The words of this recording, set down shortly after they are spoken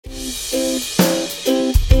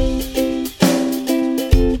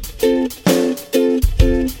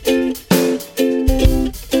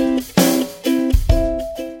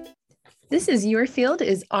your field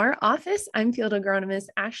is our office. I'm field agronomist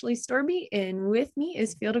Ashley Storby, and with me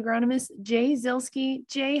is field agronomist Jay Zielske.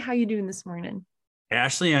 Jay, how you doing this morning?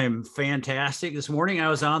 Ashley, I'm fantastic. This morning I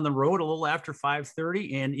was on the road a little after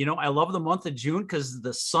 5:30, and I love the month of June because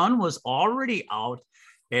the sun was already out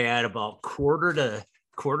at about quarter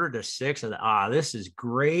to six. This is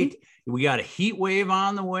great. We got a heat wave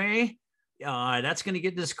on the way. That's going to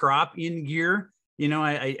get this crop in gear.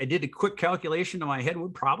 I did a quick calculation in my head. We're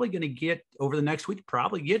probably going to get over the next week,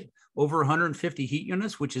 probably get over 150 heat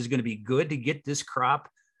units, which is going to be good to get this crop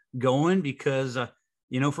going because,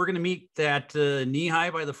 if we're going to meet that knee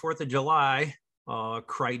high by the 4th of July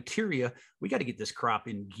criteria, we got to get this crop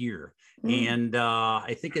in gear. And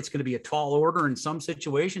I think it's going to be a tall order in some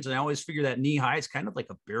situations. And I always figure that knee high is kind of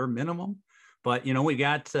like a bare minimum. But, we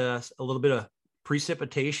got a little bit of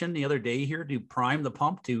precipitation the other day here to prime the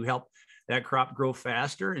pump to help that crop grow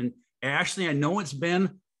faster. And Ashley, I know it's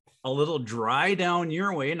been a little dry down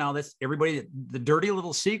your way. Now that's everybody. The dirty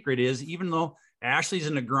little secret is even though Ashley's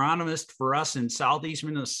an agronomist for us in Southeast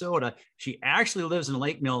Minnesota, she actually lives in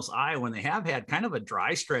Lake Mills, Iowa, and they have had kind of a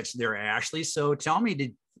dry stretch there, Ashley. So tell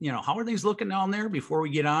me, how are things looking down there before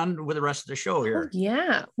we get on with the rest of the show here? Oh,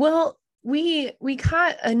 yeah. Well, we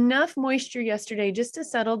caught enough moisture yesterday just to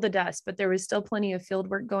settle the dust, but there was still plenty of field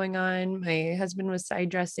work going on. My husband was side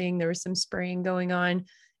dressing. There was some spraying going on.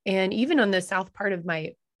 And even on the south part of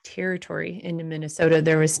my territory in Minnesota,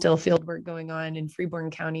 there was still field work going on in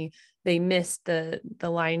Freeborn County. They missed the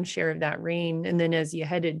lion's share of that rain. And then as you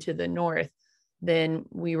headed to the north, then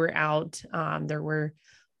we were out. There were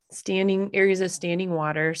areas of standing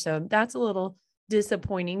water. So that's a little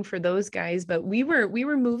disappointing for those guys, but we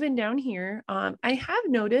were moving down here. I have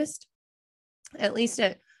noticed, at least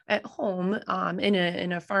at home,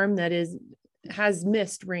 in a farm that has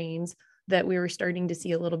missed rains, that we were starting to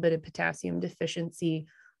see a little bit of potassium deficiency,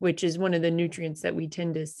 which is one of the nutrients that we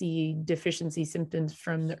tend to see deficiency symptoms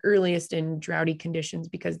from the earliest in droughty conditions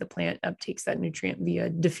because the plant uptakes that nutrient via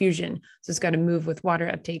diffusion. So it's got to move with water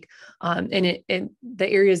uptake. And the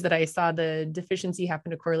areas that I saw the deficiency happen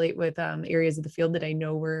to correlate with areas of the field that I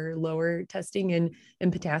know were lower testing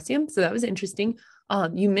in potassium. So that was interesting.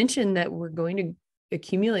 You mentioned that we're going to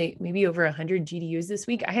accumulate maybe over 100 GDUs this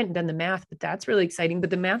week. I hadn't done the math, but that's really exciting. But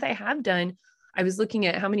the math I have done, I was looking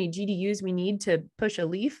at how many GDUs we need to push a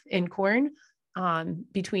leaf in corn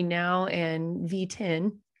between now and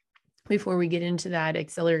V10 before we get into that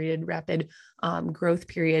accelerated rapid growth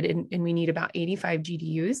period. And we need about 85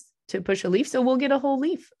 GDUs to push a leaf. So we'll get a whole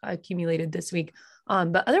leaf accumulated this week.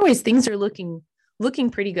 But otherwise, things are looking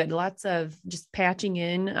pretty good. Lots of just patching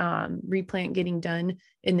in, replant getting done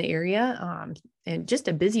in the area, and just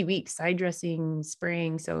a busy week, side dressing,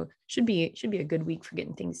 spraying. So should be a good week for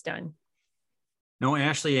getting things done. No,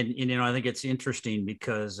 Ashley, and I think it's interesting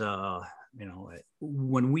because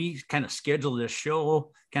when we kind of schedule this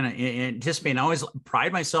show, kind of anticipate, I always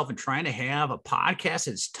pride myself in trying to have a podcast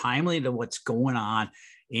that's timely to what's going on.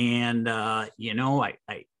 And I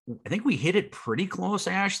think we hit it pretty close,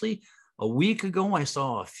 Ashley. A week ago, I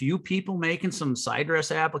saw a few people making some side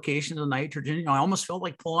dress applications of nitrogen. I almost felt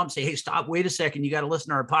like pulling up and say, hey, stop, wait a second. You got to listen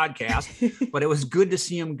to our podcast. But it was good to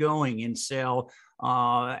see them going. And so,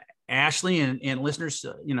 Ashley and listeners,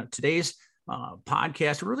 today's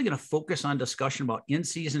podcast, we're really going to focus on discussion about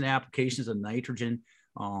in-season applications of nitrogen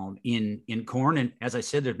in corn. And as I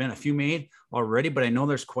said, there've been a few made already, but I know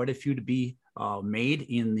there's quite a few to be made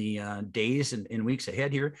in the days and weeks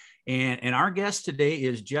ahead here. And our guest today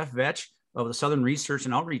is Jeff Vetch of the Southern Research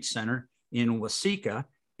and Outreach Center in Waseca.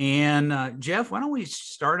 And Jeff, why don't we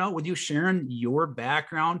start out with you sharing your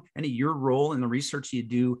background and your role in the research you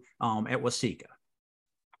do at Waseca?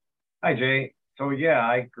 Hi, Jay. So yeah,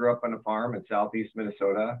 I grew up on a farm in Southeast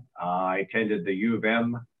Minnesota. I attended the U of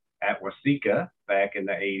M at Waseca back in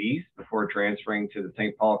the 80s before transferring to the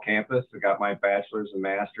St. Paul campus. I got my bachelor's and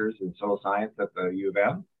master's in soil science at the U of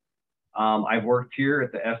M. I've worked here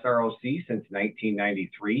at the SROC since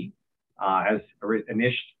 1993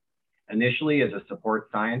 initially as a support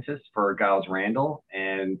scientist for Giles Randall,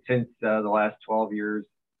 and since the last 12 years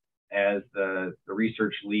as the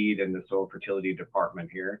research lead in the soil fertility department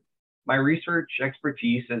here. My research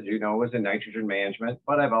expertise, as you know, is in nitrogen management,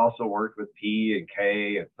 but I've also worked with P and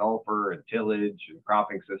K and sulfur and tillage and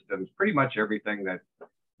cropping systems, pretty much everything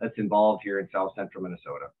that's involved here in South Central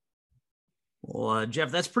Minnesota. Well,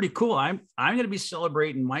 Jeff, that's pretty cool. I'm going to be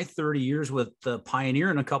celebrating my 30 years with Pioneer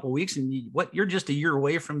in a couple of weeks, and you're just a year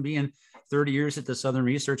away from being 30 years at the Southern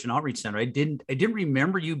Research and Outreach Center. I didn't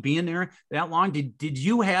remember you being there that long. Did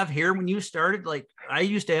you have hair when you started? Like I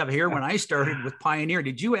used to have hair when I started with Pioneer.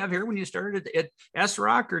 Did you have hair when you started at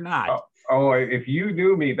SROC or not? Oh, if you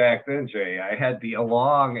knew me back then, Jay, I had the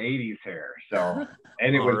long 80s hair. So,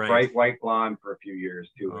 and it All was right. bright white blonde for a few years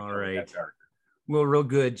too. All Until it right. got darker. Well, real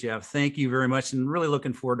good, Jeff. Thank you very much. And really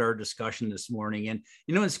looking forward to our discussion this morning. And,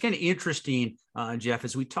 you know, it's kind of interesting, Jeff,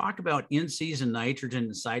 as we talk about in-season nitrogen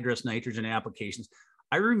and side dress nitrogen applications.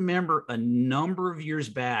 I remember a number of years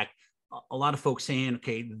back, a lot of folks saying,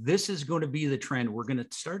 okay, this is going to be the trend. We're going to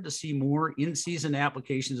start to see more in-season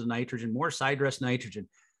applications of nitrogen, more side dress nitrogen.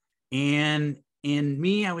 And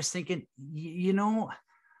me, I was thinking, you know,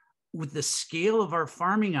 with the scale of our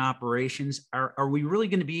farming operations, are we really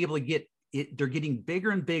going to be able to get it? They're getting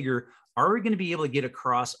bigger and bigger. Are we going to be able to get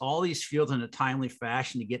across all these fields in a timely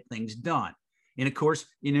fashion to get things done? And of course,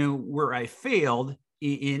 you know, where I failed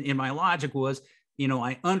in my logic was, you know,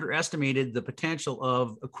 I underestimated the potential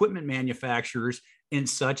of equipment manufacturers and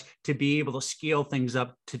such to be able to scale things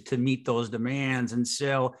up to meet those demands. And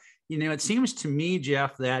so, you know, it seems to me,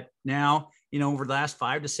 Jeff, that now, you know, over the last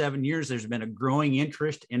 5 to 7 years, there's been a growing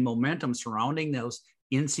interest and momentum surrounding those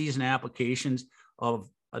in-season applications of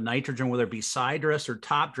a nitrogen, whether it be side dress or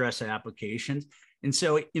top dress applications. And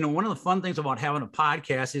so, you know, one of the fun things about having a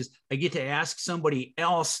podcast is I get to ask somebody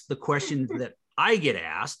else the questions that I get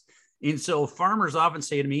asked. And so farmers often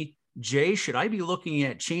say to me, Jay, should I be looking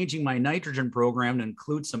at changing my nitrogen program to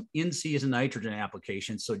include some in-season nitrogen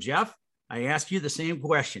applications? So Jeff, I ask you the same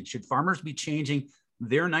question. Should farmers be changing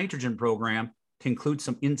their nitrogen program to include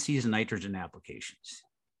some in-season nitrogen applications?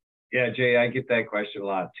 Yeah, Jay, I get that question a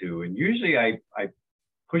lot too. And usually I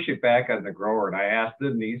push it back on the grower and I ask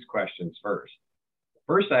them these questions first.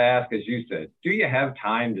 First, I ask, as you said, do you have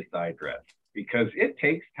time to side dress? Because it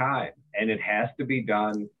takes time and it has to be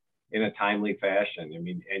done in a timely fashion. I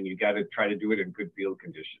mean, and you got to try to do it in good field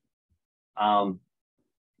conditions.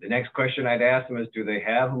 The next question I'd ask them is, do they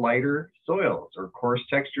have lighter soils or coarse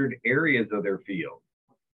textured areas of their field?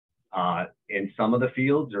 In some of the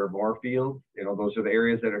fields or more fields, you know, those are the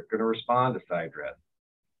areas that are going to respond to side dress.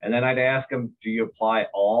 And then I'd ask them, do you apply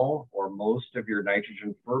all or most of your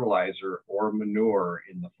nitrogen fertilizer or manure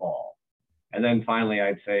in the fall? And then finally,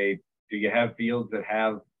 I'd say, do you have fields that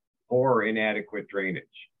have poor or inadequate drainage?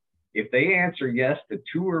 If they answer yes to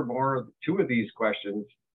two of these questions,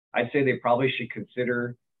 I'd say they probably should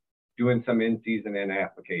consider doing some in-season and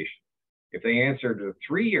application. If they answer to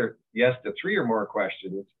yes to three or more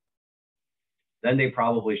questions, then they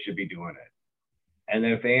probably should be doing it. And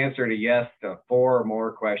then if they answer to yes to 4 or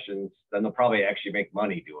more questions, then they'll probably actually make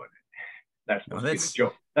money doing it. That's supposed to be the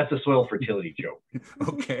joke. That's a soil fertility joke.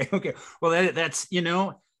 Okay. Well, that's, you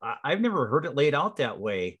know, I've never heard it laid out that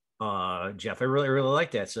way, Jeff. I really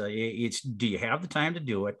like that. So it's, do you have the time to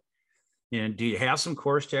do it? And do you have some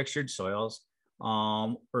coarse textured soils?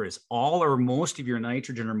 Or is all or most of your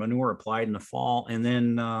nitrogen or manure applied in the fall? And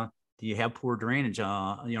then do you have poor drainage? You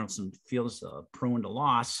know, some fields prone to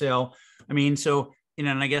loss. So, I mean, so, you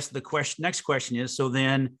know, and I guess the next question is, so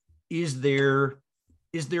then is there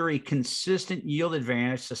a consistent yield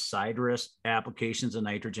advantage to side dress applications of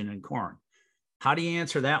nitrogen in corn? How do you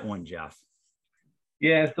answer that one, Jeff?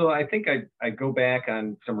 Yeah, so I think I go back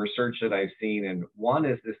on some research that I've seen, and one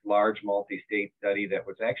is this large multi-state study that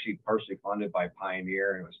was actually partially funded by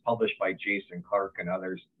Pioneer, and it was published by Jason Clark and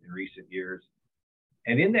others in recent years.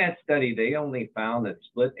 And in that study, they only found that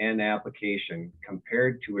split N application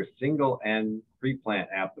compared to a single N pre-plant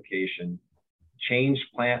application changed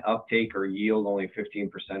plant uptake or yield only 15%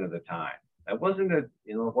 of the time. That wasn't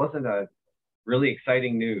a really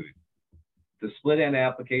exciting news. The split N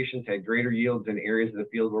applications had greater yields in areas of the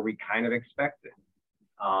field where we kind of expected,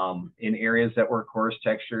 in areas that were coarse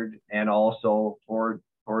textured and also poor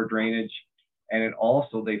drainage. And it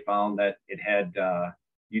also, they found that it had,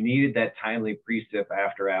 you needed that timely precip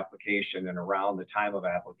after application and around the time of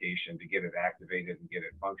application to get it activated and get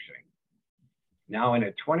it functioning. Now, in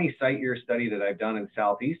a 20 site year study that I've done in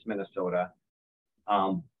Southeast Minnesota,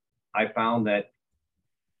 I found a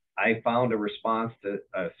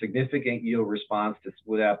significant yield response to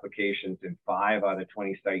split applications in 5 out of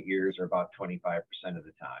 20 site years, or about 25% of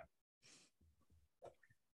the time.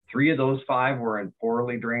 3 of those 5 were in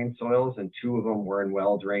poorly drained soils, and 2 of them were in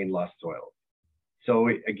well-drained lush soils. So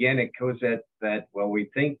again, it goes at that, well,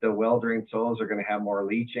 we think the well-drained soils are going to have more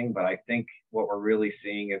leaching, but I think what we're really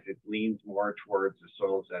seeing is it leans more towards the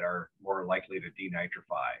soils that are more likely to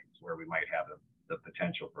denitrify, where we might have the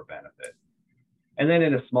potential for benefit. And then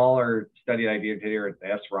in a smaller study I did here at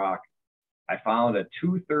the SROC, I found a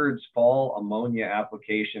 2/3 fall ammonia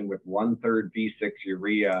application with 1/3 V6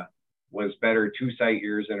 urea was better 2 site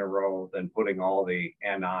years in a row than putting all the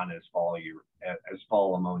N on as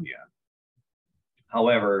fall ammonia.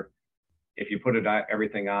 However, if you put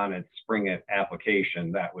everything on at spring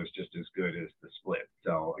application, that was just as good as the split.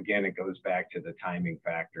 So again, it goes back to the timing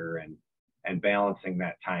factor and balancing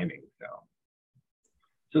that timing.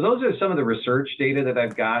 So those are some of the research data that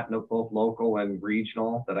I've got, both local and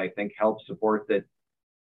regional, that I think help support that.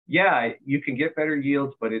 Yeah, you can get better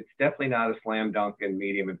yields, but it's definitely not a slam dunk in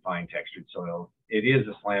medium and fine textured soil. It is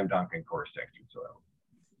a slam dunk in coarse textured soil.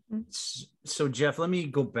 So Jeff, let me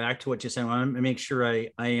go back to what you said. I want to make sure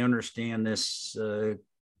I understand this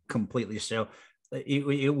completely. So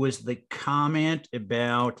it was the comment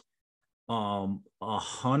about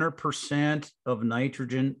 100% of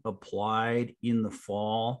nitrogen applied in the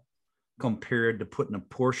fall compared to putting a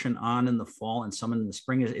portion on in the fall and some in the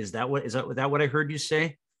spring. Is that what I heard you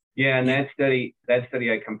say? Yeah, and that study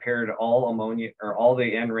I compared all ammonia, or all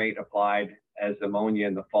the N rate applied as ammonia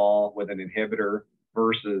in the fall with an inhibitor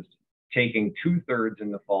versus taking 2/3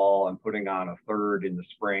 in the fall and putting on 1/3 in the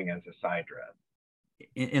spring as a side dress.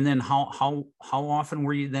 And then how often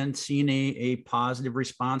were you then seeing a positive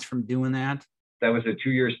response from doing that? That was a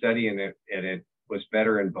 2-year study, and it was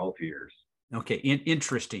better in both years. Okay,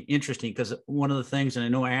 interesting. Because one of the things, and I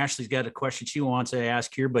know Ashley's got a question she wants to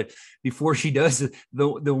ask here, but before she does,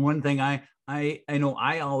 the one thing I know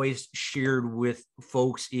I always shared with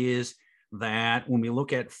folks is that when we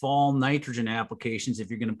look at fall nitrogen applications, if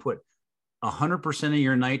you're going to put 100% of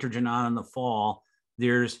your nitrogen on in the fall,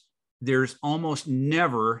 there's almost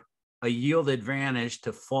never a yield advantage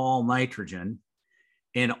to fall nitrogen.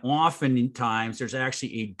 And oftentimes there's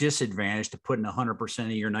actually a disadvantage to putting 100%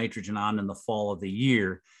 of your nitrogen on in the fall of the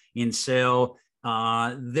year. And so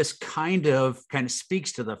this kind of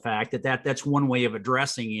speaks to the fact that's one way of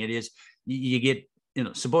addressing it is you get,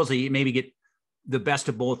 supposedly you maybe get the best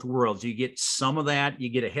of both worlds. You get some of that, you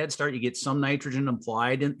get a head start, you get some nitrogen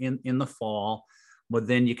applied in the fall, but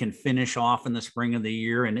then you can finish off in the spring of the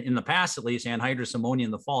year. And in the past, at least, anhydrous ammonia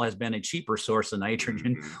in the fall has been a cheaper source of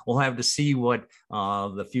nitrogen. Mm-hmm. We'll have to see what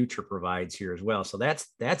the future provides here as well. So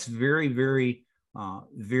that's very, very,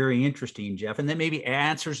 very interesting, Jeff. And that maybe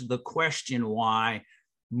answers the question why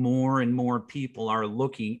more and more people are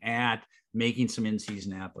looking at making some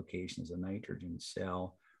in-season applications of nitrogen.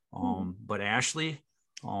 So, but Ashley,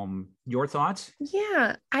 your thoughts?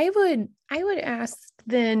 Yeah, I would ask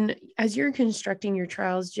then, as you're constructing your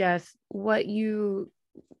trials, Jeff, what you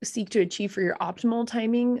seek to achieve for your optimal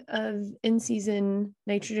timing of in-season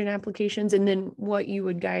nitrogen applications, and then what you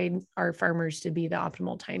would guide our farmers to be the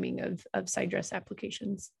optimal timing of side dress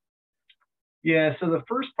applications. Yeah, so the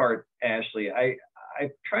first part, Ashley, I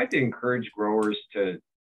tried to encourage growers to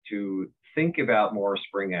think about more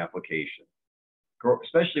spring applications,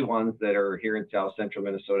 especially ones that are here in South Central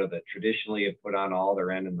Minnesota that traditionally have put on all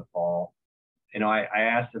their N in the fall. I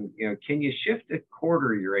asked them, can you shift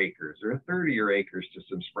 1/4 of your acres or 1/3 of your acres to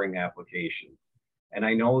some spring applications? And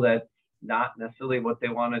I know that's not necessarily what they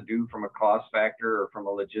want to do from a cost factor or from a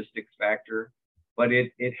logistics factor, but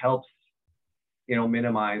it helps,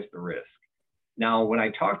 minimize the risk. Now, when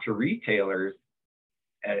I talk to retailers,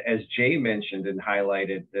 as Jay mentioned and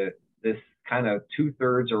highlighted, this kind of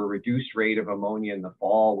 2/3 or reduced rate of ammonia in the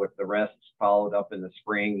fall with the rest followed up in the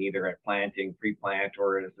spring, either at planting, pre-plant,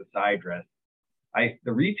 or as a side dress.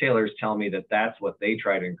 The retailers tell me that that's what they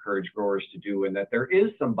try to encourage growers to do, and that there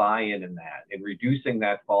is some buy-in in that, in reducing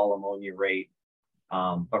that fall ammonia rate,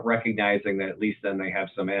 but recognizing that at least then they have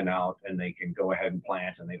some N out and they can go ahead and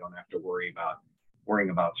plant, and they don't have to worrying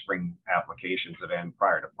about spring applications of N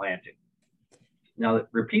prior to planting. Now,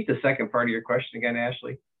 repeat the second part of your question again,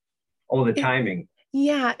 Ashley. Oh, the timing.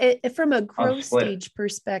 Yeah, from a growth stage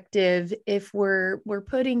perspective, if we're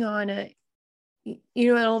putting on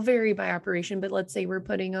it'll vary by operation, but let's say we're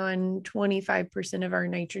putting on 25% of our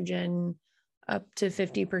nitrogen up to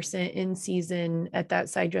 50% in season at that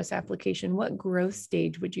side dress application, what growth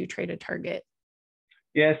stage would you try to target?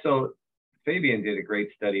 Yeah, so Fabian did a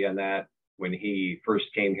great study on that when he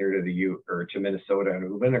first came here to Minnesota, and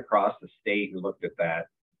we went across the state and looked at that.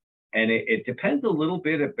 And it depends a little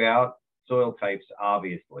bit about soil types,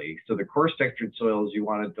 obviously. So the coarse textured soils, you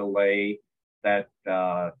want to delay that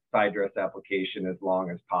side dress application as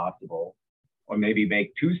long as possible, or maybe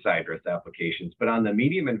make 2 side dress applications. But on the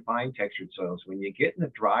medium and fine textured soils, when you get in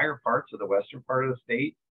the drier parts of the western part of the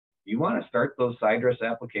state, you want to start those side dress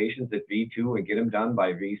applications at V2 and get them done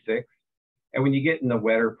by V6. And when you get in the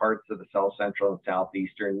wetter parts of the South Central and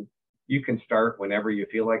Southeastern, you can start whenever you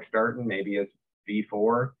feel like starting, maybe as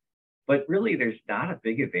V4. But really, there's not a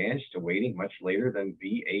big advantage to waiting much later than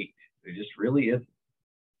V8. There just really isn't.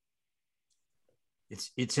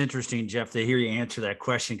 It's interesting, Jeff, to hear you answer that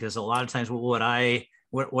question, because a lot of times what I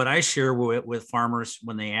share with farmers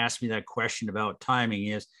when they ask me that question about timing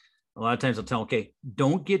is a lot of times I'll tell them, okay,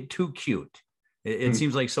 don't get too cute. It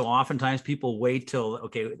seems like so oftentimes people wait till,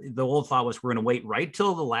 okay, the old thought was we're going to wait right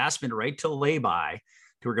till the last minute, right till lay-by,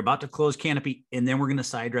 till we're about to close canopy, and then we're going to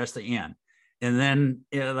side dress the end. And then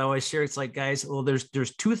I always share, it's like, guys, well,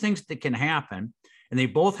 there's two things that can happen, and they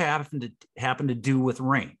both happen to do with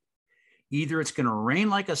rain. Either it's going to rain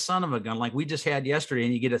like a son of a gun, like we just had yesterday,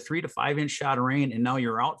 and you get a 3 to 5 inch shot of rain, and now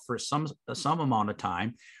you're out for some amount of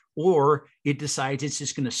time, or it decides it's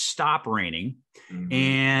just going to stop raining,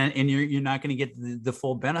 and you're not going to get the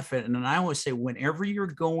full benefit. And then I always say, whenever you're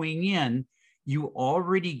going in, you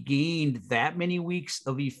already gained that many weeks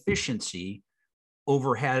of efficiency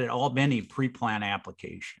over had it all been a pre-plan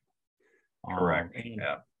application. Correct.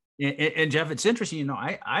 And Jeff, it's interesting.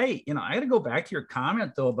 I got to go back to your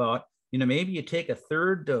comment though about, maybe you take a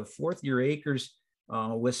third to fourth year acres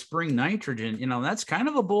with spring nitrogen. That's kind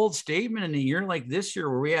of a bold statement in a year like this year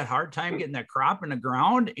where we had a hard time getting that crop in the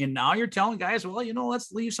ground. And now you're telling guys, well,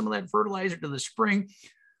 let's leave some of that fertilizer to the spring.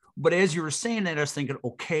 But as you were saying that, I was thinking,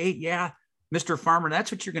 okay, yeah, Mr. Farmer,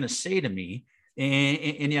 that's what you're going to say to me.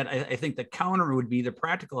 And yet I think the counter would be, the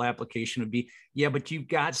practical application would be, yeah, but you've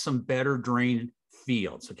got some better drained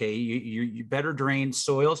fields. Okay. You better drained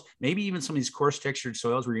soils, maybe even some of these coarse textured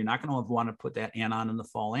soils where you're not going to want to put that N on in the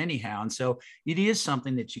fall anyhow. And so it is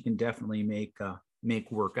something that you can definitely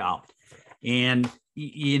make work out. And,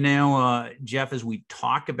 Jeff, as we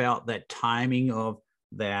talk about that timing of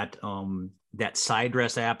that side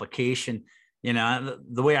dress application,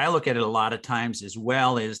 the way I look at it a lot of times as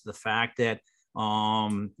well is the fact that,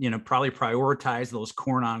 probably prioritize those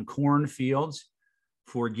corn on corn fields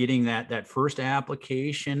for getting that first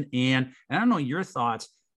application. And I don't know your thoughts,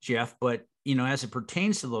 Jeff, but, as it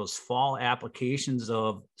pertains to those fall applications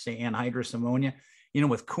of, say, anhydrous ammonia,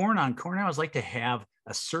 with corn on corn, I always like to have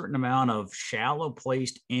a certain amount of shallow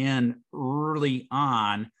placed in early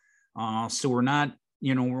on. So we're not,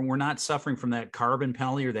 we're not suffering from that carbon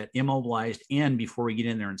penalty or that immobilized N before we get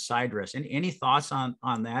in there and side dress. Any thoughts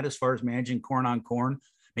on that as far as managing corn on corn,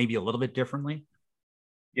 maybe a little bit differently?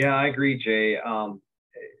 Yeah, I agree, Jay.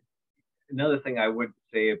 Another thing I would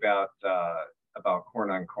say about corn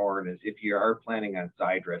on corn is if you are planning on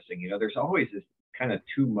side dressing, there's always this kind of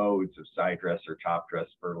two modes of side dress or top dress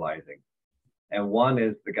fertilizing. And one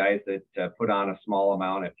is the guys that put on a small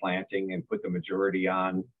amount at planting and put the majority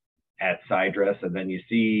on at side dress. And then you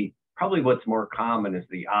see probably what's more common is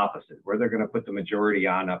the opposite, where they're going to put the majority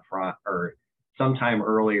on up front or sometime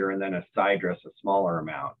earlier and then a side dress a smaller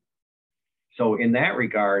amount. So in that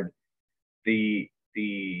regard, the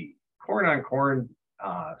corn on corn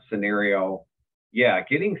scenario, yeah,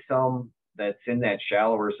 getting some that's in that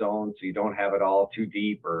shallower zone so you don't have it all too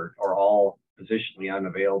deep or all positionally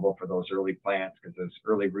unavailable for those early plants because those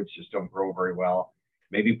early roots just don't grow very well.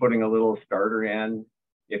 Maybe putting a little starter in,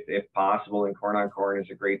 if possible, in corn on corn is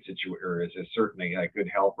a great situation, or is certainly a good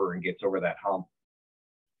helper and gets over that hump.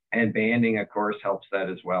 And banding, of course, helps that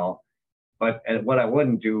as well. But what I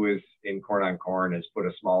wouldn't do is in corn on corn is put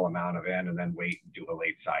a small amount of N and then wait and do a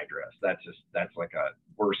late side dress. That's like a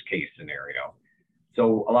worst case scenario.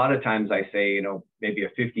 So a lot of times I say, maybe a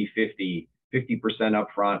 50-50, 50% up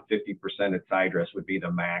front, 50% at side dress would be the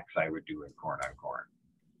max I would do in corn on corn.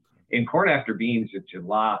 In corn after beans, it's a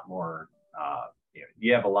lot more,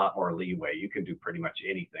 you have a lot more leeway. You can do pretty much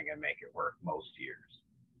anything and make it work most years.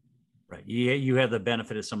 Right. Yeah, you have the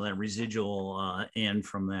benefit of some of that residual N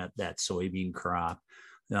from that soybean crop.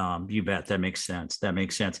 You bet. That makes sense.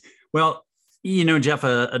 Well, Jeff,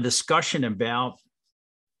 a discussion about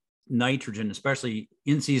nitrogen, especially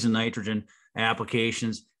in-season nitrogen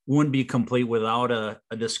applications, wouldn't be complete without a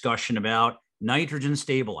discussion about nitrogen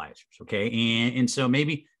stabilizers. Okay. And so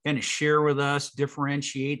maybe kind of share with us,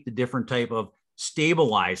 differentiate the different type of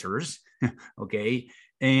stabilizers. Okay.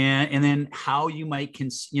 And then how you might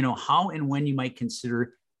how and when you might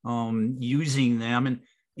consider using them.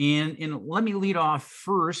 And let me lead off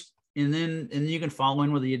first, and then you can follow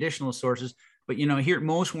in with the additional sources. But here at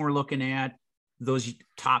most we're looking at those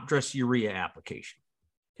top dress urea application.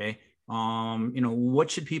 Okay.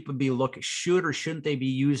 What should people be should or shouldn't they be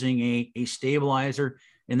using a stabilizer,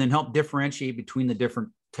 and then help differentiate between the different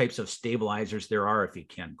types of stabilizers there are, if you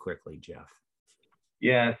can, quickly, Jeff.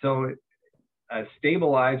 Yeah. So a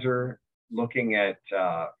stabilizer, looking at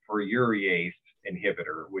for urease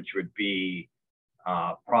inhibitor, which would be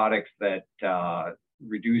products that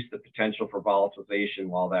reduce the potential for volatilization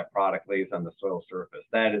while that product lays on the soil surface.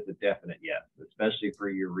 That is a definite yes, especially for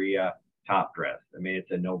urea top dress. I mean, it's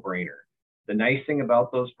a no-brainer. The nice thing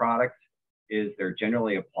about those products is they're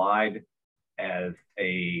generally applied as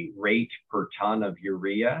a rate per ton of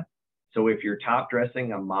urea. So if you're top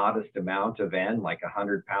dressing a modest amount of N, like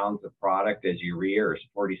 100 pounds of product as urea or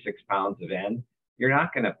 46 pounds of N, you're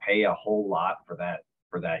not going to pay a whole lot for that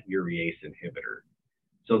urease inhibitor.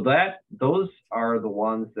 So those are the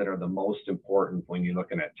ones that are the most important when you're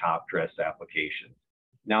looking at top dress applications.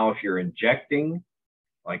 Now, if you're injecting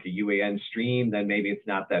like a UAN stream, then maybe it's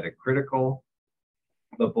not that critical.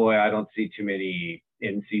 But boy, I don't see too many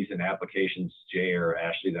in-season applications, Jay or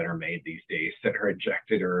Ashley, that are made these days that are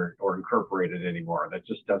injected or incorporated anymore. That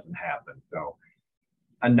just doesn't happen. So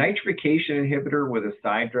a nitrification inhibitor with a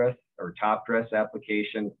side dress or top dress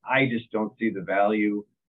application, I just don't see the value.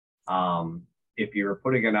 If you're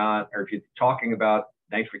putting it on, or if you're talking about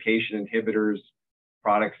nitrification inhibitors,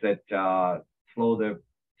 products that slow the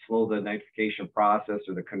nitrification process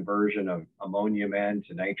or the conversion of ammonium N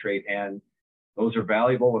to nitrate N, those are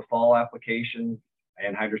valuable with fall applications,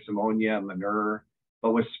 anhydrous ammonia, manure.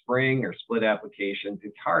 But with spring or split applications,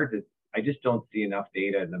 it's hard to, I just don't see enough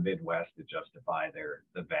data in the Midwest to justify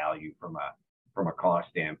the value from a cost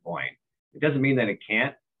standpoint. It doesn't mean that it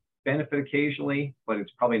can't benefit occasionally, but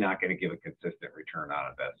it's probably not going to give a consistent return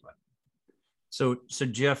on investment. So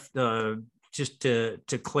Jeff, just to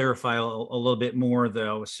clarify a little bit more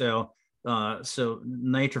though, so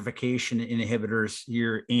nitrification inhibitors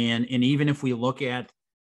here, and even if we look at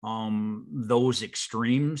those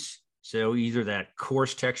extremes, so either that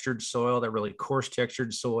coarse textured soil, that really coarse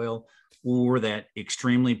textured soil, or that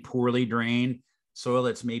extremely poorly drained soil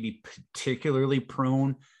that's maybe particularly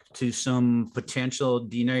prone to some potential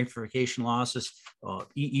denitrification losses.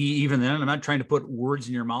 Even then, I'm not trying to put words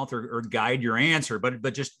in your mouth or guide your answer,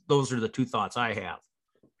 but just those are the two thoughts I have.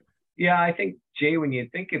 Yeah, I think, Jay, when you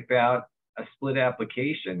think about a split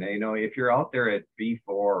application, if you're out there at V4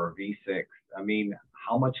 or V6, I mean,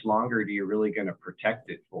 how much longer are you really going to protect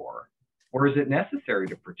it for? Or is it necessary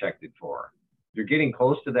to protect it for? You're getting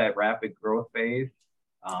close to that rapid growth phase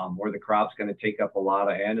where the crop's going to take up a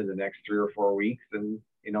lot of N in the next 3 or 4 weeks. And,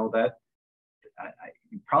 that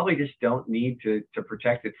you probably just don't need to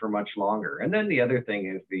protect it for much longer. And then the other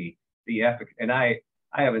thing is the efficacy. And I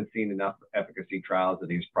haven't seen enough efficacy trials of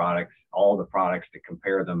these products, all the products, to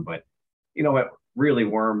compare them. But, at really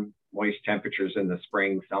warm, moist temperatures in the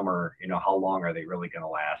spring, summer, how long are they really going to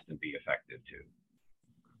last and be effective too?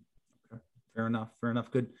 Okay. Fair enough.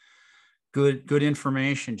 Good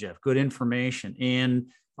information, Jeff. Good information.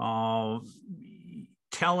 And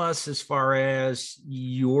tell us, as far as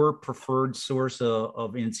your preferred source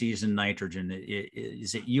of in-season nitrogen,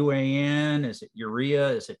 is it UAN? Is it urea?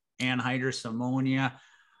 Is it anhydrous ammonia?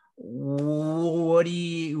 What do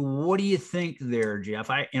you think there, Jeff?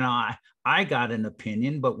 I got an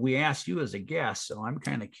opinion, but we asked you as a guest, so I'm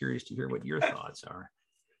kind of curious to hear what your thoughts are.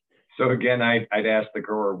 So again, I'd ask the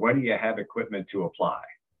grower, what do you have equipment to apply?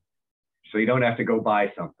 So you don't have to go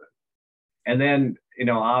buy something. And then,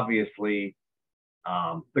 obviously,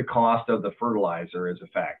 the cost of the fertilizer is a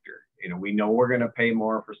factor. We know we're going to pay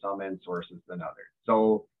more for some end sources than others.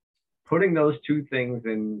 So putting those two things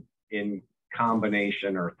in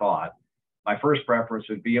combination or thought, my first preference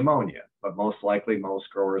would be ammonia, but most likely most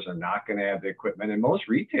growers are not going to have the equipment, and most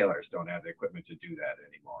retailers don't have the equipment to do that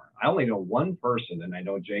anymore. I only know one person, and I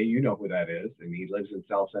know, Jay, you know who that is, and he lives in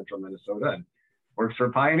South Central Minnesota and works for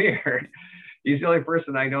Pioneer. He's the only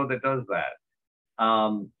person I know that does that.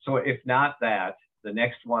 So if not that, the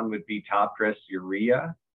next one would be top dress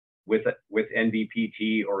urea with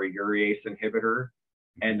NDPT or a urease inhibitor.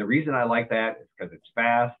 And the reason I like that is because it's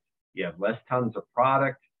fast, you have less tons of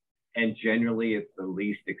product, and generally it's the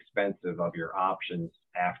least expensive of your options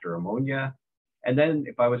after ammonia. And then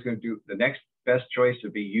if I was going to do, the next best choice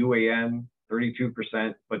would be UAN,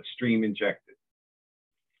 32%, but stream injected.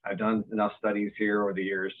 I've done enough studies here over the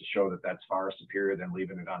years to show that that's far superior than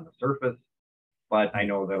leaving it on the surface. But I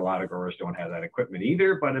know that a lot of growers don't have that equipment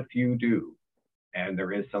either, but a few do. And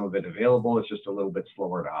there is some of it available. It's just a little bit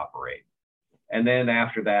slower to operate. And then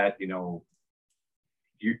after that,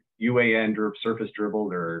 UAN surface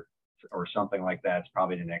dribbled or something like that is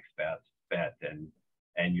probably the next best bet.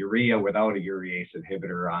 And urea without a urease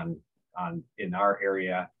inhibitor in our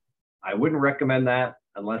area, I wouldn't recommend that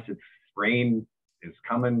unless it's rain is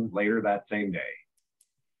coming later that same day.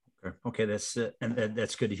 Okay, that's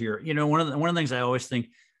good to hear. One of the things I always think,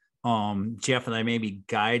 Jeff, and I maybe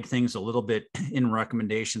guide things a little bit in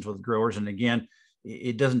recommendations with growers. And again,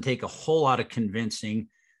 it doesn't take a whole lot of convincing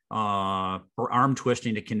or arm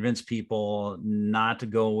twisting to convince people not to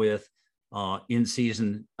go with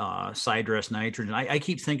in-season side dress nitrogen. I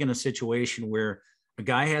keep thinking a situation where a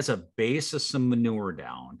guy has a base of some manure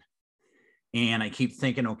down. And I keep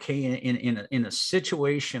thinking, okay, in a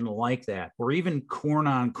situation like that, or even corn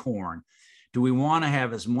on corn, do we want to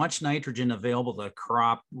have as much nitrogen available to the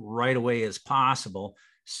crop right away as possible?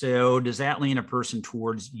 So does that lean a person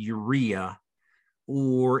towards urea?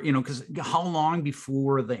 Or, because how long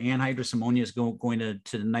before the anhydrous ammonia is going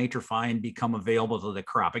to nitrify and become available to the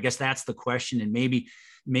crop? I guess that's the question. And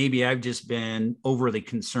maybe I've just been overly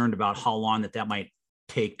concerned about how long that might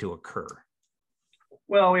take to occur.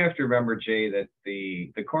 Well, we have to remember, Jay, that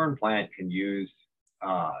the corn plant can use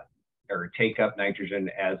or take up nitrogen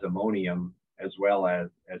as ammonium as well as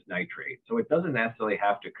nitrate. So it doesn't necessarily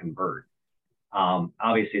have to convert.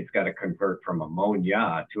 Obviously, it's got to convert from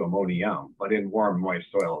ammonia to ammonium, but in warm, moist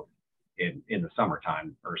soils in the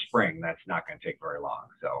summertime or spring, that's not going to take very long.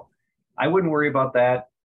 So I wouldn't worry about that.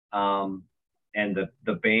 And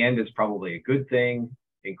the band is probably a good thing.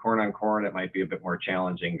 In corn on corn, it might be a bit more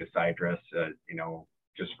challenging to side dress,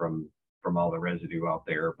 just from all the residue out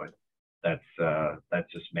there. But that's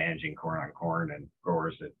just managing corn on corn, and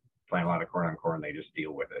growers that plant a lot of corn on corn, they just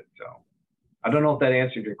deal with it. So I don't know if that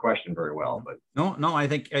answered your question very well, but no, I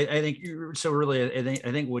think you're so really.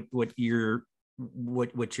 I think what you're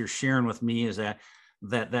sharing with me is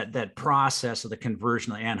that process of the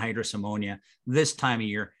conversion of anhydrous ammonia this time of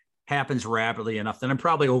year happens rapidly enough that I'm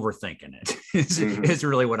probably overthinking it. Is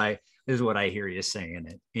really what I hear you saying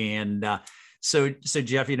it. And so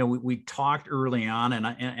Jeff, we talked early on,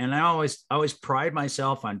 and I always pride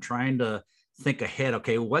myself on trying to think ahead.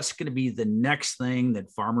 Okay, what's going to be the next thing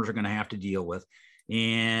that farmers are going to have to deal with?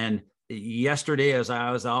 And yesterday, as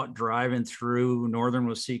I was out driving through northern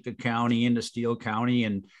Waseca County into Steele County,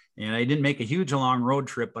 and I didn't make a huge long road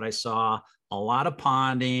trip, but I saw a lot of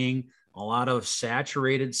ponding, a lot of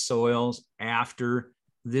saturated soils after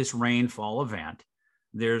this rainfall event.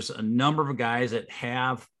 There's a number of guys that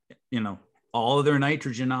have, all of their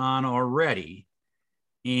nitrogen on already.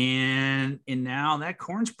 And now that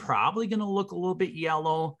corn's probably going to look a little bit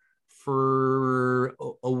yellow for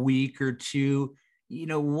a week or two.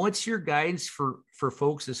 What's your guidance for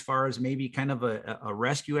folks as far as maybe kind of a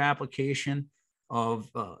rescue application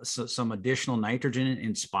of some additional nitrogen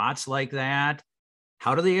in spots like that?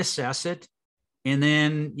 How do they assess it? And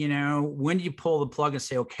then, when do you pull the plug and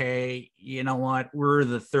say, okay, you know what, we're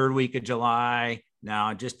the third week of July.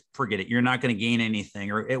 Now just forget it. You're not going to gain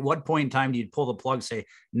anything. Or at what point in time do you pull the plug and say,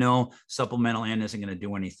 no, supplemental N isn't going to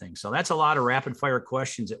do anything? So that's a lot of rapid fire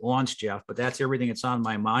questions at once, Jeff, but that's everything that's on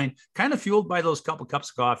my mind. Kind of fueled by those couple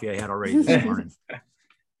cups of coffee I had already this morning.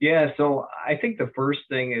 Yeah. So I think the first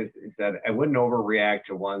thing is that I wouldn't overreact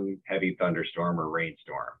to one heavy thunderstorm or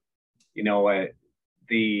rainstorm.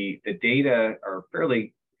 The data are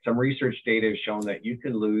some research data has shown that you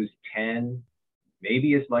can lose 10,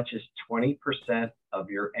 maybe as much as 20% of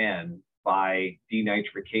your N by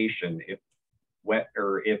denitrification if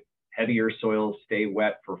heavier soils stay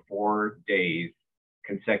wet for 4 days,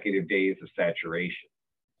 consecutive days of saturation.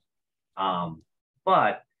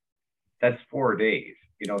 But that's 4 days,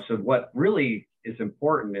 so what really is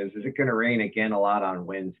important is it going to rain again a lot on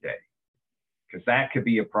Wednesday? Because that could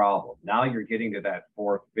be a problem. Now you're getting to that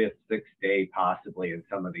 4th, 5th, 6th day possibly in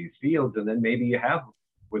some of these fields. And then maybe you have,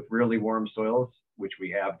 with really warm soils, which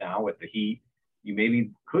we have now with the heat, you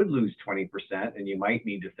maybe could lose 20%, and you might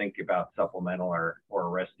need to think about supplemental or a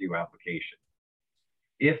rescue application.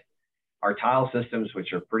 If our tile systems,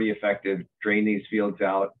 which are pretty effective, drain these fields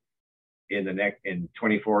out in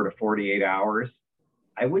 24 to 48 hours,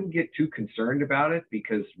 I wouldn't get too concerned about it,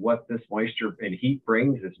 because what this moisture and heat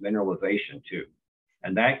brings is mineralization too.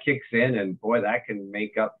 And that kicks in, and boy, that can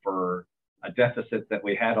make up for a deficit that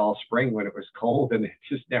we had all spring when it was cold and it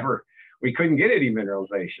just we couldn't get any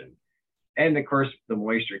mineralization. And of course, the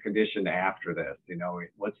moisture condition after this,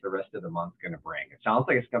 what's the rest of the month going to bring? It sounds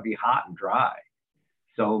like it's going to be hot and dry.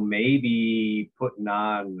 So maybe putting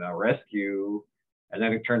on a rescue and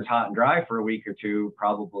then it turns hot and dry for a week or two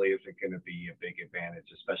probably isn't going to be a big advantage,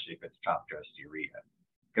 especially if it's top dressed urea.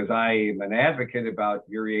 Because I'm an advocate about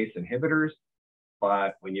urease inhibitors,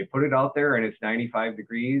 but when you put it out there and it's 95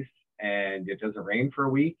 degrees and it doesn't rain for a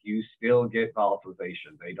week, you still get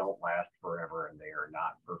volatilization. They don't last forever and they are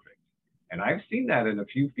not perfect. And I've seen that in a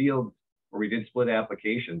few fields where we did split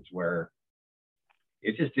applications where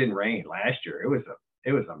it just didn't rain last year. It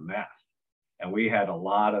was a mess. And we had a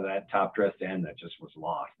lot of that top dressed N that just was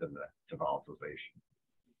lost in to volatilization.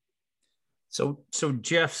 So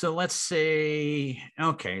Jeff, so let's say,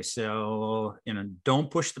 okay, so,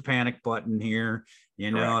 don't push the panic button here.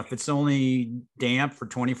 Correct. If it's only damp for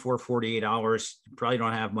 24, 48 hours, you probably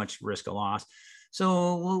don't have much risk of loss.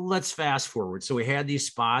 So let's fast forward. So we had these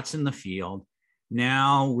spots in the field.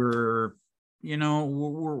 Now we're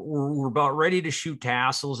about ready to shoot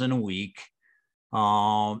tassels in a week.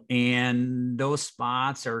 And those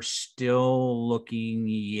spots are still looking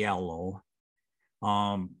yellow.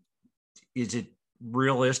 Is it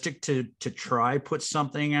realistic to try put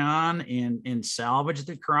something on and salvage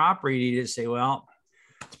the crop, or you just say, well,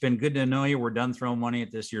 it's been good to know you, we're done throwing money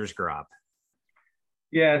at this year's crop?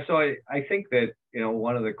 Yeah, so I think that,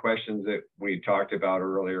 one of the questions that we talked about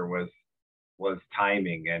earlier was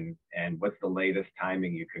timing and what's the latest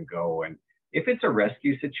timing you can go. And if it's a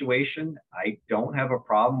rescue situation, I don't have a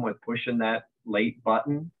problem with pushing that late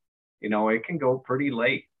button. It can go pretty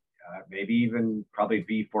late. Maybe even probably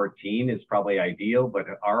B14 is probably ideal, but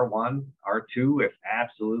R1, R2 if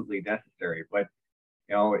absolutely necessary. But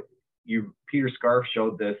Peter Scarf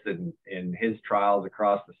showed this in his trials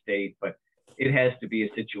across the state, but it has to be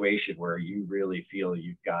a situation where you really feel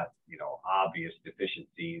you've got obvious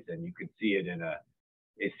deficiencies, and you can see it in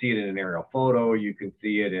an aerial photo, you can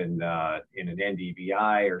see it in an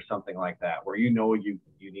NDVI or something like that, where you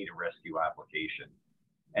need a rescue application,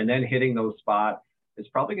 and then hitting those spots is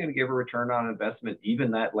probably going to give a return on investment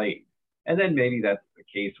even that late. And then maybe that's the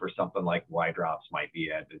case where something like Y drops might be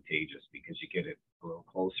advantageous because you get it a little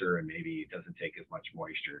closer and maybe it doesn't take as much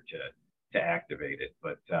moisture to activate it.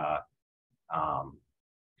 But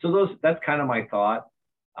so that's kind of my thought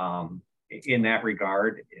in that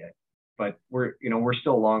regard. But we're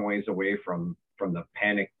still a long ways away from the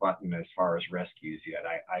panic button as far as rescues yet.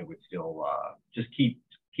 I would still just keep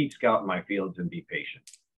scouting my fields and be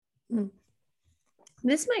patient.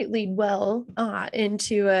 This might lead well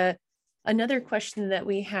into another question that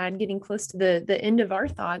we had, getting close to the end of our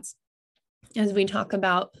thoughts, as we talk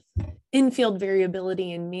about infield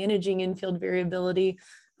variability and managing infield variability,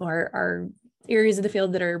 or areas of the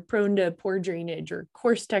field that are prone to poor drainage or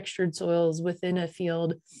coarse textured soils within a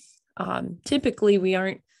field. Typically, we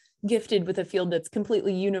aren't gifted with a field that's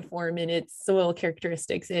completely uniform in its soil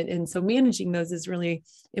characteristics. And so managing those is really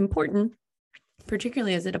important,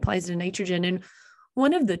 particularly as it applies to nitrogen. And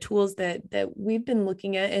one of the tools that we've been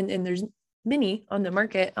looking at, and there's many on the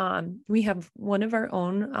market, we have one of our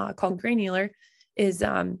own called Granular, is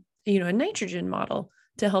a nitrogen model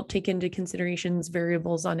to help take into considerations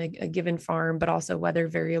variables on a given farm, but also weather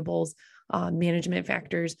variables, management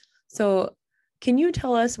factors. So can you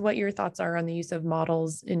tell us what your thoughts are on the use of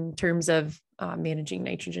models in terms of managing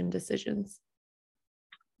nitrogen decisions?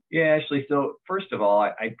 Yeah, Ashley. So first of all,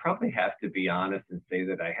 I probably have to be honest and say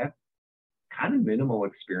that I have kind of minimal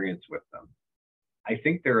experience with them. I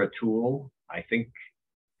think they're a tool. I think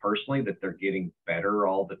personally that they're getting better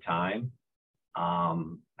all the time.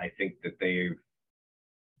 I think that the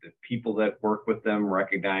people that work with them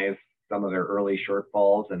recognize some of their early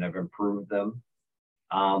shortfalls and have improved them.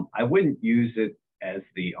 I wouldn't use it as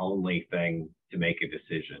the only thing to make a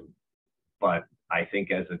decision, but I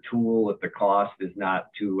think as a tool, if the cost is not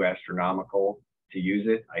too astronomical to use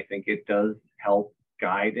it, I think it does help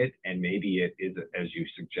guide it. And maybe it is, as you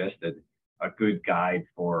suggested, a good guide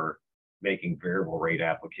for making variable rate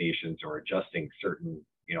applications or adjusting certain,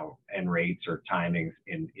 N rates or timings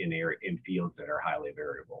in fields that are highly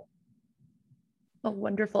variable. Oh,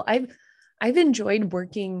 wonderful. I've enjoyed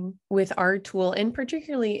working with our tool, and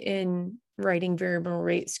particularly in writing variable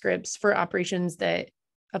rate scripts for operations that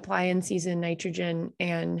apply in season nitrogen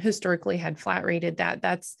and historically had flat rated.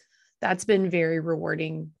 That's been very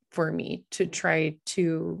rewarding for me to try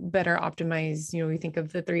to better optimize. We think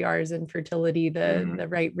of the 3 R's in fertility, the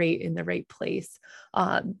right rate in the right place.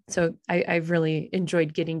 So I've really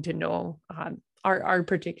enjoyed getting to know our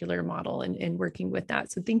particular model and working with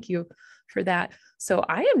that. So thank you for that. So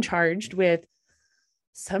I am charged with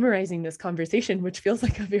summarizing this conversation, which feels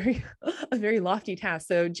like a very lofty task.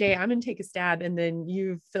 So Jay, I'm going to take a stab and then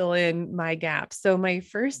you fill in my gaps. So my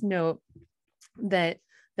first note that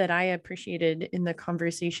I appreciated in the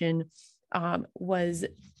conversation was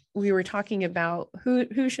we were talking about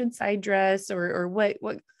who should side dress or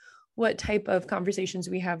what type of conversations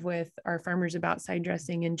we have with our farmers about side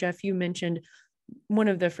dressing. And Jeff, you mentioned one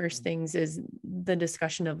of the first things is the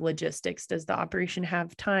discussion of logistics. Does the operation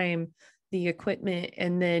have time, the equipment?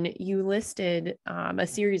 And then you listed a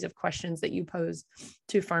series of questions that you pose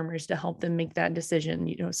to farmers to help them make that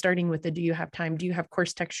decision, starting with do you have time? Do you have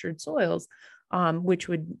coarse textured soils, which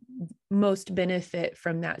would most benefit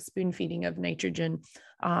from that spoon feeding of nitrogen?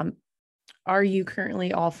 Are you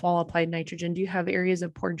currently all fall applied nitrogen? Do you have areas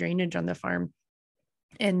of poor drainage on the farm?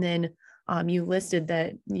 And then you listed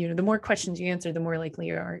that, the more questions you answer, the more likely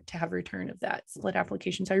you are to have return of that split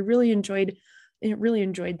application. So I really enjoyed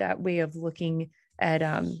that way of looking at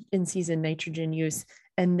in-season nitrogen use.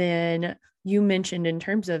 And then you mentioned in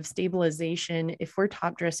terms of stabilization, if we're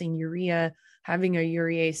top dressing urea, having a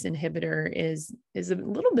urease inhibitor is a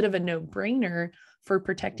little bit of a no-brainer for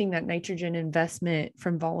protecting that nitrogen investment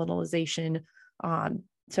from volatilization.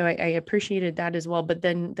 So I appreciated that as well, but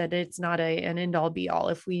then that it's not an end all be all.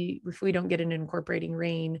 If we don't get an incorporating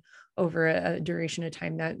rain over a duration of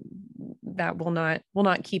time, that will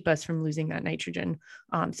not keep us from losing that nitrogen.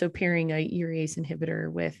 So pairing a urease inhibitor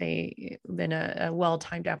with a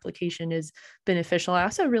well-timed application is beneficial. I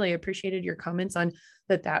also really appreciated your comments on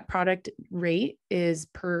that product rate is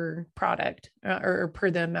per product or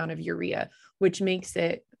per the amount of urea, which makes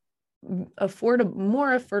it more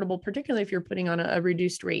affordable, particularly if you're putting on a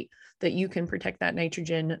reduced rate, that you can protect that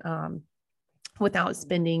nitrogen without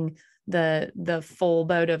spending the full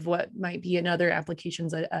boat of what might be in other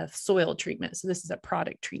applications of soil treatment. So this is a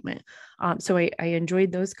product treatment. So I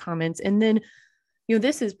enjoyed those comments. And then,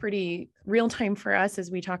 this is pretty real time for us as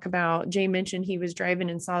we talk about. Jay mentioned he was driving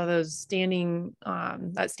and saw those standing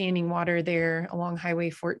water there along Highway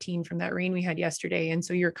 14 from that rain we had yesterday. And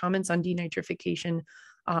so your comments on denitrification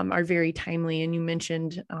are very timely. And you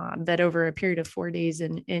mentioned that over a period of 4 days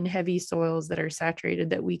in heavy soils that are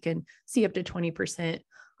saturated, that we can see up to 20%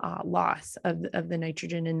 loss of the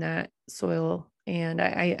nitrogen in that soil. And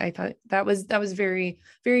I thought that was very,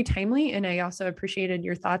 very timely. And I also appreciated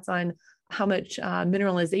your thoughts on how much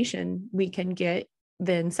mineralization we can get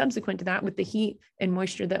then subsequent to that with the heat and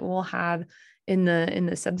moisture that we'll have in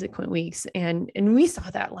the subsequent weeks. And we saw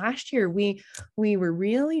that last year. We were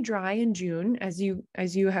really dry in June, as you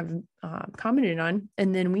have commented on,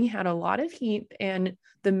 and then we had a lot of heat, and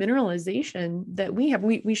the mineralization that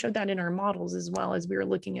we showed that in our models as well as we were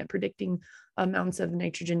looking at predicting amounts of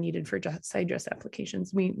nitrogen needed for side dress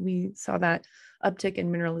applications. We saw that uptick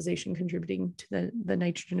in mineralization contributing to the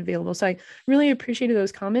nitrogen available. So I really appreciated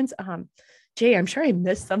those comments. Jay, I'm sure I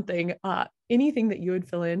missed something. Anything that you would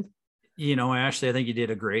fill in? Ashley, I think you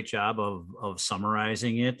did a great job of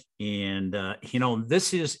summarizing it. And,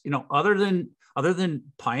 this is, other than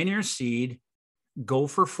Pioneer Seed,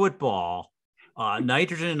 Gopher Football,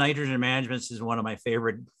 nitrogen and nitrogen management is one of my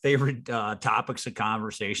favorite topics of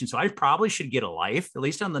conversation. So I probably should get a life, at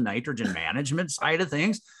least on the nitrogen management side of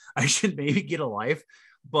things. I should maybe get a life,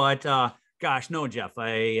 but gosh, no, Jeff,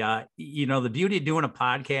 the beauty of doing a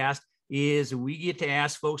podcast is we get to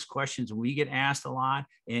ask folks questions. We get asked a lot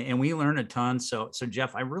and we learn a ton. So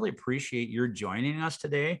Jeff, I really appreciate your joining us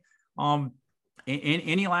today.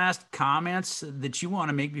 Any last comments that you want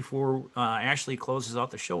to make before Ashley closes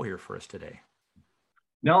out the show here for us today?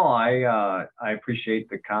 No, I appreciate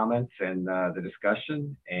the comments and the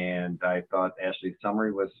discussion, and I thought Ashley's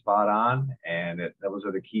summary was spot on, and those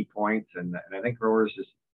are the key points. And I think growers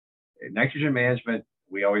nitrogen management.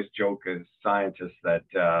 We always joke as scientists that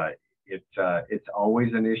it's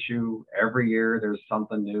always an issue. Every year there's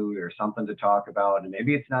something new, there's something to talk about, and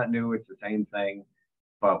maybe it's not new, it's the same thing,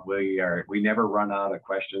 but we never run out of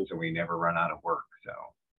questions and we never run out of work. So.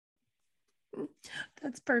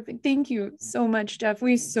 That's perfect. Thank you so much, Jeff.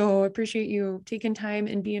 We so appreciate you taking time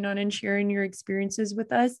and being on and sharing your experiences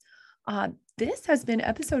with us. This has been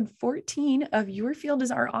episode 14 of Your Field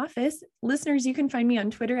is Our Office. Listeners, you can find me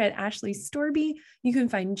on Twitter at Ashley Storby. You can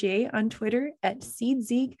find Jay on Twitter at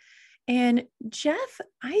SeedZeke. And Jeff,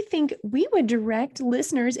 I think we would direct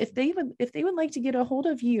listeners, if they would like to get a hold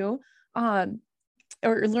of you,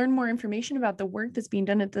 or learn more information about the work that's being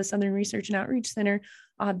done at the Southern Research and Outreach Center,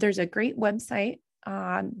 there's a great website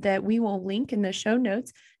that we will link in the show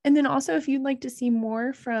notes. And then also, if you'd like to see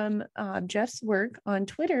more from Jeff's work on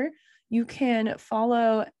Twitter, you can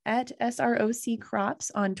follow at SROC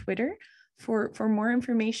Crops on Twitter for more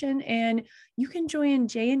information. And you can join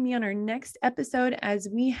Jay and me on our next episode as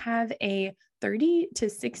we have a 30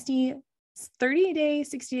 day,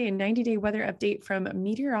 60 day, and 90-day weather update from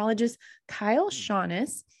meteorologist Kyle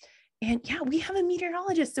Shaunis. And yeah, we have a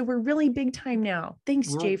meteorologist, so we're really big time now.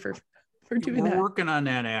 Thanks, Jay, for doing that. We're working on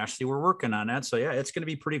that, Ashley. We're working on that. So yeah, it's going to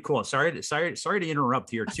be pretty cool. Sorry to interrupt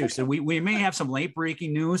here too. So we may have some late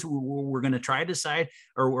breaking news. We're going to try to decide,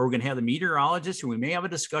 or we're going to have the meteorologist, and we may have a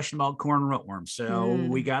discussion about corn rootworm. So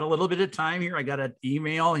we got a little bit of time here. I got an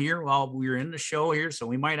email here while we were in the show here. So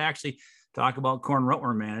we might actually talk about corn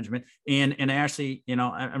rootworm management. And Ashley,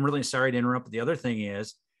 I'm really sorry to interrupt. But the other thing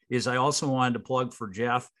is I also wanted to plug for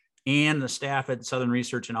Jeff and the staff at Southern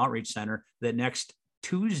Research and Outreach Center that next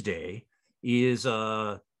Tuesday is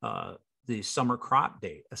the summer crop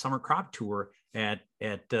day, a summer crop tour at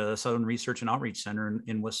Southern Research and Outreach Center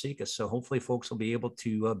in Waseca. So hopefully folks will be able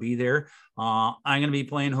to be there. I'm going to be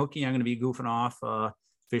playing hooky. I'm going to be goofing off,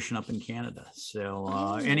 fishing up in Canada.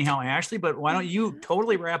 So anyhow, Ashley, but why don't you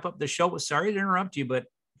totally wrap up the show? Sorry to interrupt you, but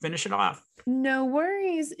finish it off. No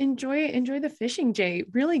worries. Enjoy the fishing, Jay.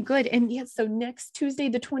 Really good. And yes, so next Tuesday,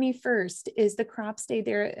 the 21st is the crops day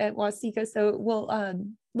there at Waseca. So we'll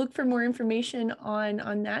look for more information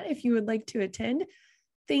on that if you would like to attend.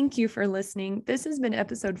 Thank you for listening. This has been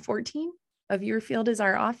episode 14 of Your Field is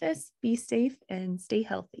Our Office. Be safe and stay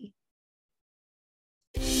healthy.